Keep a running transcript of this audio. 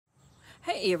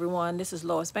Hey everyone, this is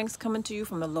Lois Banks coming to you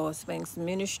from the Lois Banks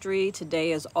Ministry.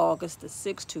 Today is August the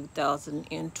 6th,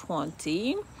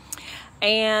 2020.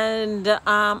 And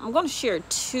I'm going to share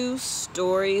two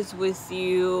stories with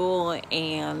you,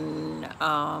 and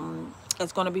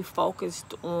it's going to be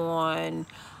focused on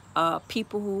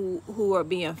people who are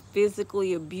being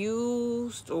physically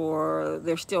abused, or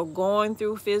they're still going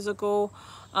through physical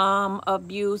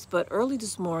abuse. But early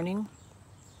this morning,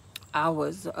 I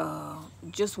was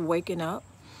just waking up,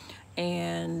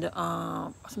 and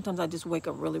sometimes I just wake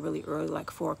up really early,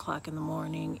 like 4 o'clock in the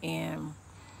morning, and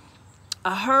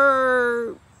I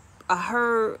heard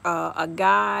a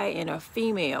guy and a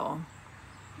female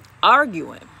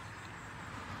arguing,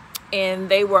 and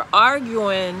they were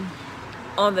arguing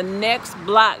on the next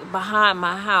block behind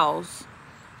my house.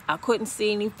 I couldn't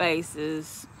see any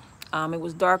faces. It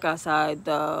was dark outside.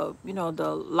 The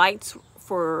lights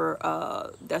for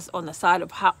that's on the side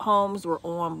of homes were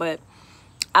on, but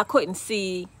I couldn't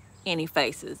see any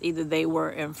faces. Either they were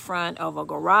in front of a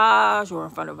garage or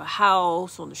in front of a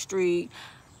house on the street.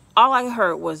 All I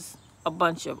heard was a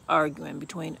bunch of arguing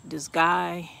between this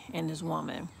guy and this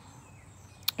woman.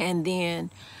 And then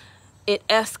it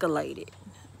escalated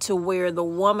to where the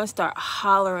woman started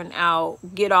hollering out,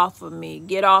 "Get off of me,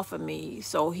 get off of me."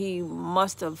 So he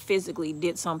must have physically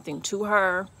did something to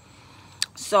her.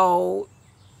 So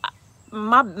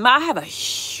I have a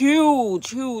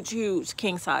huge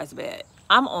king size bed.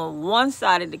 I'm on one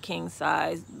side of the king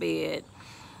size bed,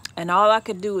 and all I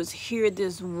could do is hear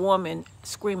this woman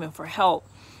screaming for help.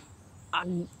 I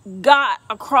got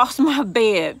across my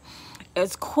bed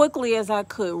as quickly as I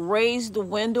could, raised the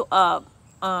window up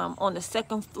on the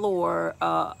second floor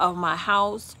of my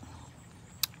house,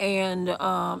 and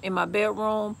in my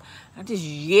bedroom, I just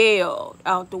yelled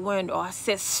out the window. I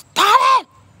said, "Stop it!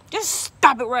 Just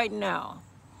stop it right now."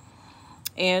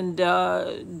 And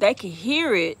they could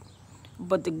hear it,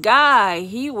 but the guy,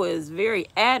 he was very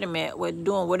adamant with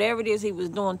doing whatever it is he was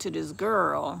doing to this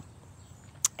girl.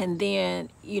 And then,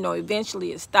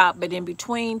 eventually it stopped. But in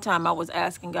between time, I was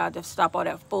asking God to stop all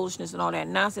that foolishness and all that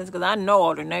nonsense, because I know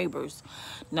all the neighbors.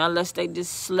 Now, unless they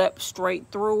just slept straight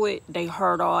through it, they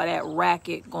heard all that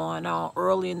racket going on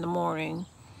early in the morning.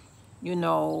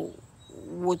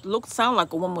 What sound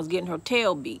like a woman was getting her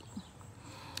tail beat.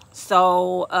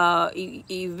 So I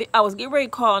was getting ready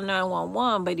to call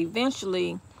 911, but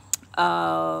eventually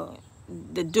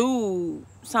the dude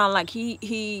sounded like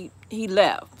he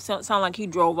left. Sounded like he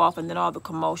drove off, and then all the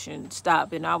commotion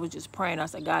stopped. And I was just praying. I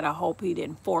said, God, I hope he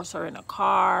didn't force her in a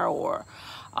car, or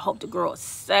I hope the girl is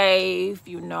safe.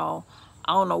 I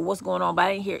don't know what's going on, but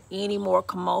I didn't hear any more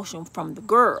commotion from the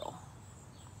girl.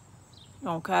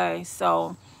 Okay,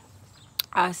 so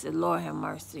I said, Lord have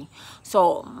mercy.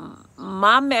 So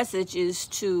my message is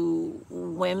to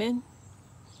women.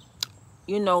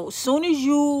 Soon as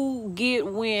you get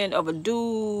wind of a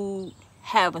dude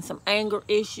having some anger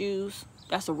issues,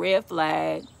 that's a red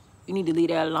flag. You need to leave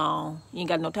that alone. You ain't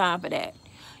got no time for that.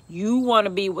 You want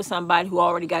to be with somebody who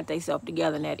already got themselves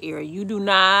together in that area. You do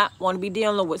not want to be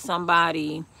dealing with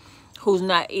somebody who's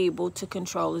not able to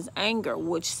control his anger,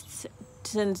 which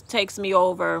takes me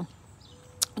over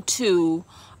to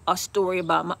a story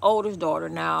about my oldest daughter.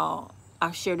 Now,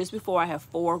 I've shared this before. I have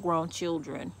 4 grown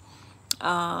children,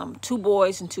 2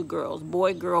 boys and 2 girls,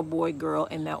 boy, girl,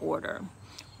 in that order.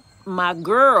 My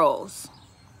girls,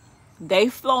 they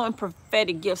flow in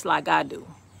prophetic gifts like I do.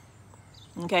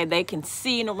 Okay, they can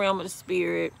see in the realm of the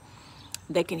spirit.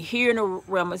 They can hear in the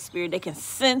realm of the spirit. They can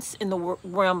sense in the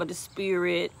realm of the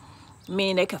spirit.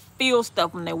 Meaning they can feel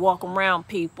stuff when they walk around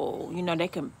people. They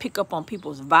can pick up on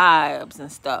people's vibes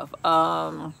and stuff.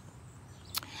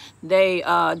 They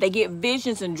get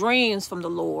visions and dreams from the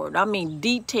Lord. I mean,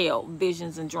 detailed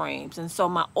visions and dreams. And so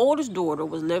my oldest daughter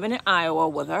was living in Iowa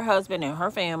with her husband and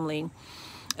her family,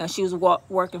 and she was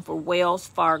working for Wells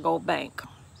Fargo Bank.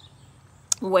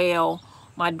 Well,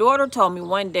 my daughter told me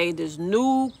one day this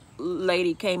new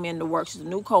lady came in to work. She's a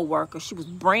new co-worker. She was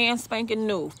brand spanking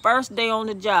new. First day on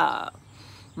the job.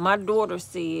 My daughter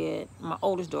said, my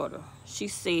oldest daughter, she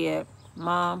said,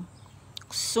 "Mom,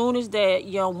 as soon as that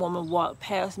young woman walked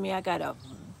past me, I got a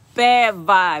bad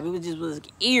vibe. It was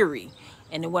eerie.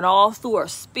 And it went all through her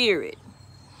spirit."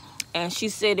 And she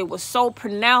said it was so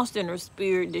pronounced in her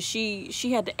spirit that she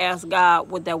had to ask God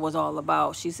what that was all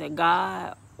about. She said,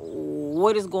 "God,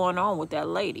 what is going on with that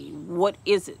lady? What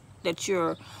is it that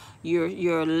you're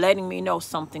letting me know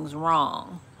something's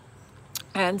wrong?"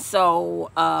 And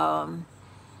so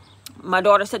my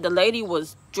daughter said the lady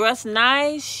was dressed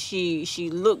nice. She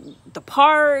looked the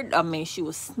part. I mean, she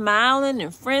was smiling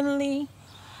and friendly.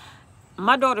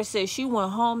 My daughter said she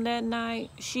went home that night.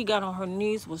 She got on her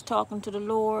knees, was talking to the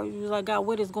Lord. She was like, God,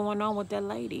 what is going on with that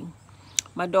lady?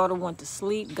 My daughter went to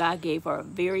sleep. God gave her a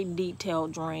very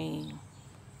detailed dream,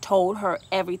 told her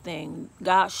everything.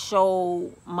 God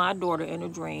showed my daughter in a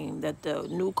dream that the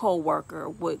new co-worker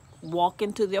would walk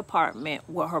into the apartment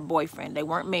with her boyfriend. They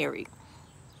weren't married.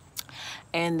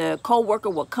 And the co-worker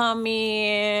would come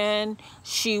in.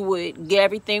 She would get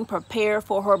everything prepared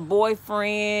for her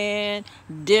boyfriend.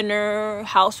 Dinner,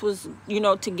 house was,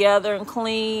 together and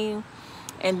clean.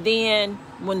 And then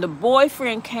when the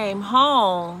boyfriend came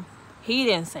home, he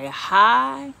didn't say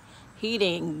hi. He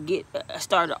didn't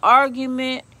start an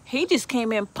argument. He just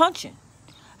came in punching.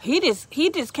 He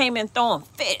just came in throwing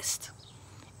fists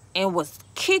and was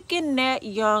kicking that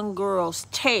young girl's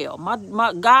tail.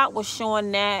 My God was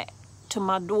showing that to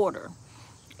my daughter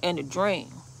in a dream.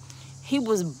 He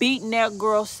was beating that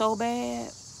girl so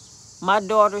bad. My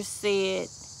daughter said,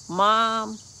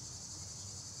 Mom,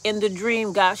 in the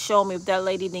dream, God showed me if that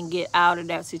lady didn't get out of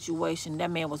that situation,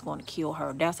 that man was going to kill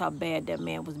her. That's how bad that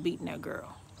man was beating that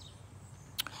girl.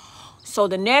 So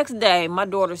the next day, my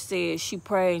daughter said she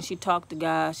prayed and she talked to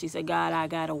God. She said, God, I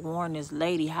got to warn this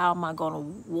lady. How am I going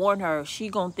to warn her? She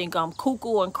going to think I'm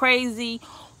cuckoo and crazy,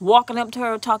 walking up to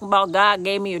her talking about God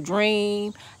gave me a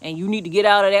dream and you need to get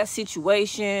out of that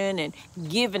situation, and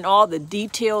giving all the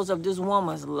details of this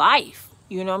woman's life.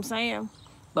 You know what I'm saying?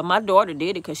 But my daughter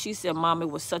did it because she said, Mom, it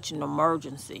was such an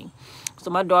emergency. So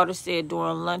my daughter said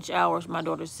during lunch hours, my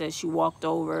daughter said she walked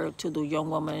over to the young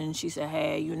woman and she said,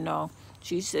 hey,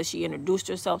 she said she introduced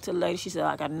herself to the lady. She said,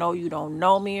 like, I know you don't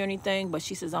know me or anything, but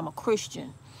she says, I'm a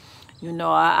Christian.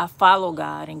 I follow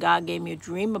God, and God gave me a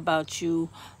dream about you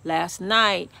last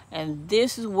night, and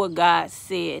this is what God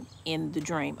said in the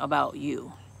dream about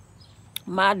you.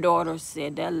 My daughter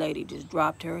said that lady just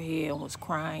dropped her head and was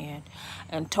crying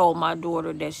and told my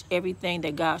daughter that everything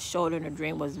that God showed in her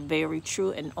dream was very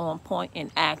true and on point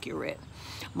and accurate.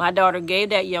 My daughter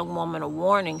gave that young woman a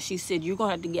warning. She said, you're going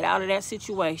to have to get out of that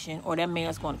situation or that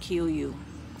man's going to kill you.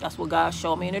 That's what God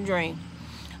showed me in a dream.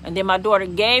 And then my daughter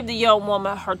gave the young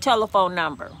woman her telephone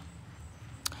number.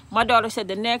 My daughter said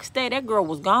the next day that girl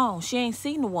was gone. She ain't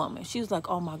seen the woman. She was like,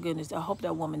 oh my goodness, I hope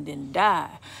that woman didn't die.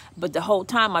 But the whole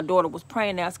time my daughter was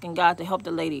praying, asking God to help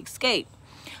the lady escape.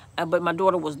 But my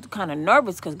daughter was kind of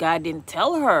nervous because God didn't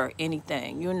tell her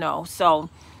anything, So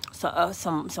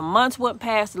some months went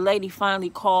past. The lady finally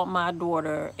called my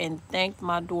daughter and thanked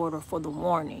my daughter for the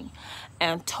warning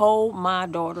and told my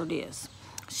daughter this.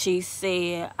 She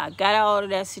said, I got out of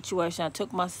that situation. I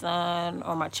took my son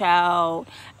or my child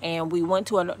and we went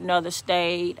to another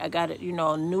state. I got,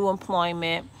 new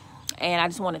employment. And I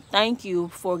just want to thank you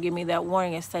for giving me that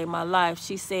warning and saved my life.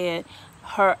 She said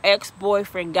her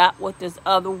ex-boyfriend got with this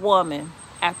other woman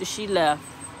after she left,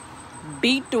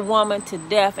 beat the woman to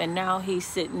death, and now he's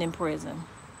sitting in prison.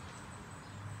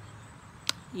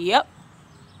 Yep.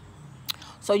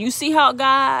 So you see how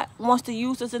God wants to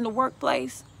use us in the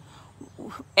workplace?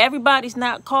 Everybody's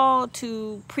not called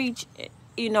to preach,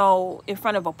 in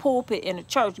front of a pulpit in a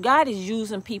church. God is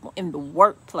using people in the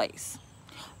workplace.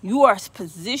 You are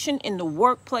positioned in the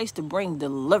workplace to bring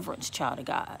deliverance, child of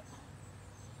God.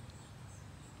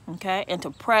 Okay? And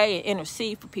to pray and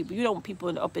intercede for people. You don't want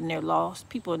people up in there lost.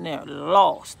 People in there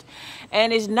lost.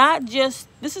 And this is not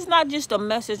just a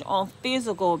message on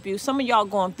physical abuse. Some of y'all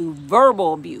going through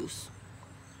verbal abuse.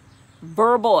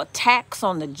 Verbal attacks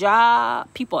on the job,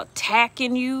 people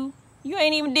attacking you. You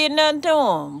ain't even did nothing to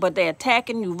them, but they're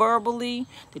attacking you verbally.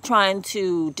 They're trying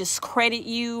to discredit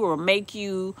you or make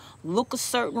you look a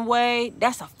certain way.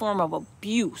 That's a form of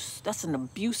abuse. That's an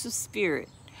abusive spirit.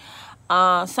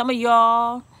 Some of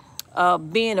y'all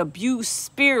being abused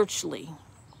spiritually.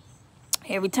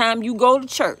 Every time you go to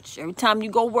church, every time you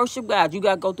go worship God, you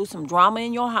got to go through some drama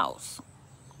in your house.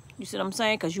 You see what I'm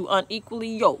saying? Because you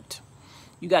unequally yoked.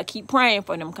 You got to keep praying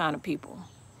for them kind of people.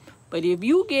 But if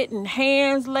you getting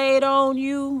hands laid on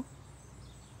you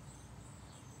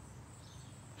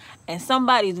and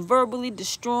somebody's verbally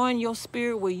destroying your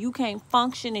spirit where you can't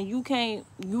function and you can't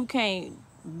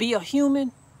be a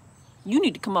human, you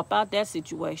need to come up out that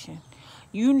situation.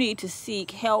 You need to seek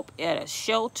help at a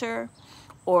shelter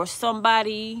or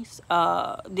somebody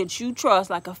that you trust,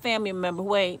 like a family member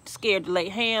who ain't scared to lay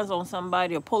hands on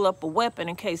somebody or pull up a weapon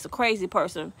in case a crazy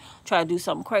person try to do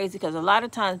something crazy. Because a lot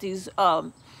of times these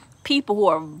people who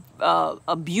are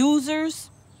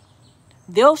abusers,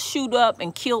 they'll shoot up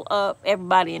and kill up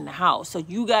everybody in the house. So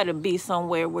you got to be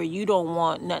somewhere where you don't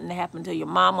want nothing to happen to your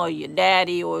mama or your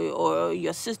daddy or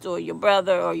your sister or your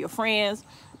brother or your friends.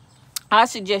 I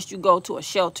suggest you go to a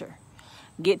shelter.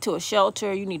 Get to a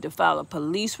shelter. You need to file a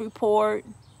police report.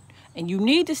 And you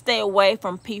need to stay away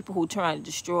from people who are trying to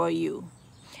destroy you.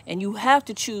 And you have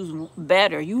to choose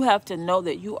better. You have to know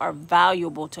that you are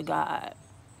valuable to God.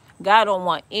 God don't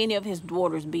want any of his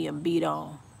daughters being beat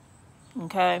on.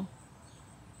 Okay?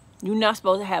 You're not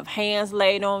supposed to have hands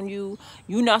laid on you.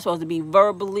 You're not supposed to be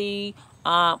verbally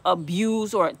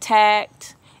abused or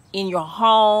attacked in your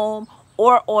home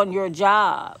or on your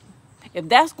job. If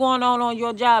that's going on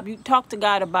your job, you talk to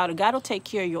God about it. God will take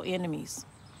care of your enemies.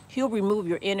 He'll remove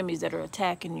your enemies that are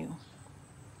attacking you.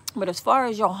 But as far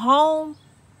as your home,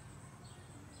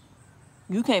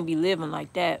 you can't be living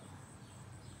like that.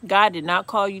 God did not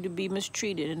call you to be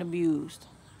mistreated and abused.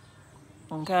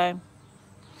 Okay?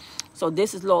 So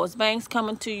this is Lois Banks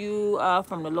coming to you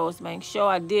from the Lois Banks Show.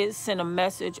 I did send a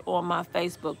message on my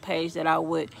Facebook page that I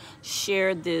would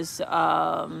share this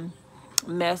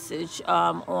message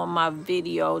on my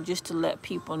video just to let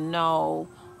people know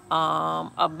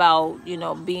about, you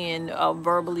know, being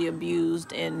verbally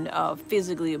abused and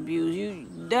physically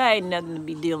abused. That ain't nothing to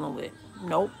be dealing with.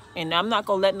 Nope. And I'm not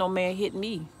going to let no man hit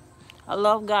me. I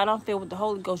love God. I'm filled with the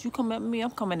Holy Ghost. You come at me,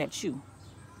 I'm coming at you.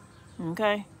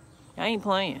 Okay? I ain't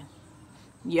playing.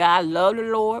 Yeah, I love the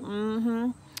Lord.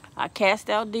 I cast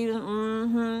out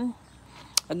demons.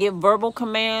 I give verbal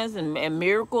commands and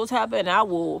miracles happen. And I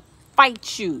will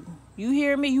fight you. You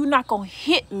hear me? You're not going to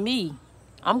hit me.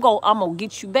 I'm gonna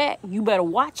get you back. You better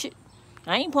watch it.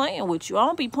 I ain't playing with you. I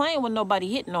don't be playing with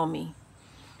nobody hitting on me.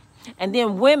 And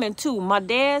then women too. My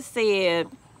dad said,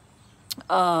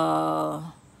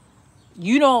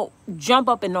 you don't jump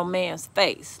up in no man's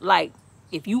face. Like,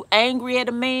 if you angry at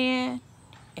a man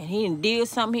and he did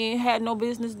something he ain't had no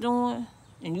business doing,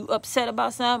 and you upset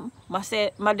about something,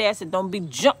 my dad said,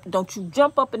 don't you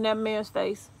jump up in that man's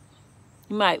face.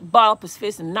 You might ball up his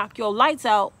fist and knock your lights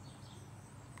out.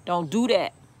 Don't do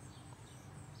that.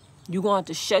 You're going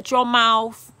to shut your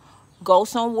mouth, go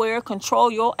somewhere, control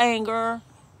your anger,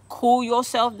 cool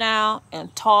yourself down,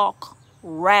 and talk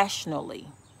rationally.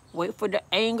 Wait for the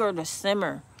anger to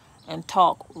simmer and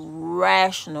talk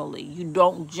rationally. You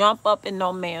don't jump up in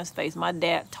no man's face. My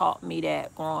dad taught me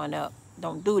that growing up.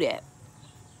 Don't do that.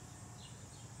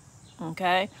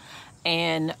 Okay?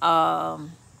 And I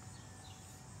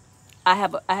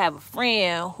have a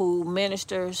friend who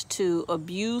ministers to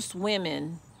abused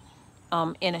women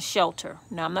in a shelter.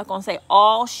 Now, I'm not going to say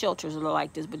all shelters are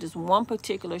like this, but this one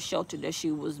particular shelter that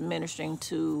she was ministering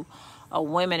to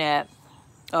women at,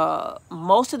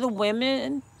 most of the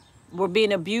women were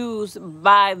being abused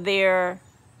by their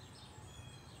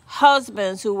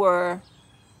husbands who were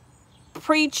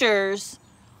preachers,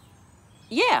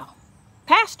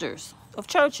 pastors of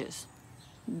churches.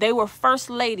 They were first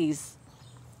ladies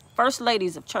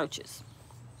of churches.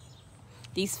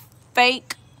 These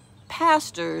fake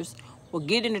pastors will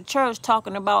get into church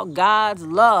talking about God's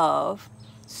love,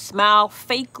 smile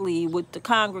fakely with the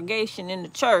congregation in the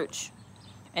church,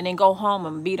 and then go home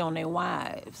and beat on their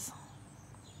wives.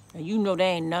 And you know they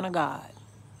ain't none of God.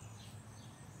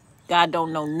 God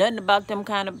don't know nothing about them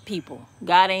kind of people.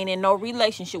 God ain't in no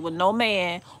relationship with no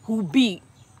man who beat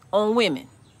on women.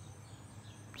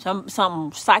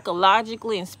 Something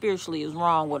psychologically and spiritually is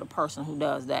wrong with a person who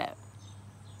does that.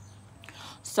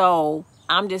 So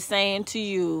I'm just saying to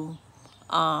you,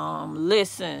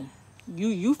 listen,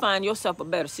 you find yourself a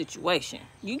better situation.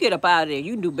 You get up out of there.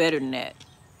 You can do better than that.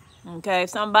 Okay? If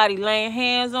somebody laying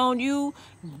hands on you,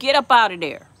 get up out of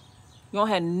there. You don't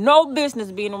have no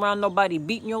business being around nobody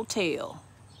beating your tail.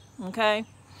 Okay?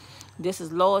 This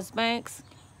is Lois Banks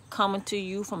coming to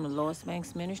you from the Lois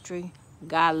Banks Ministry.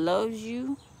 God loves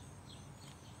you.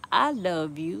 I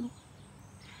love you.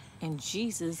 And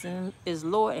Jesus is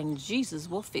Lord, and Jesus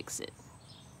will fix it.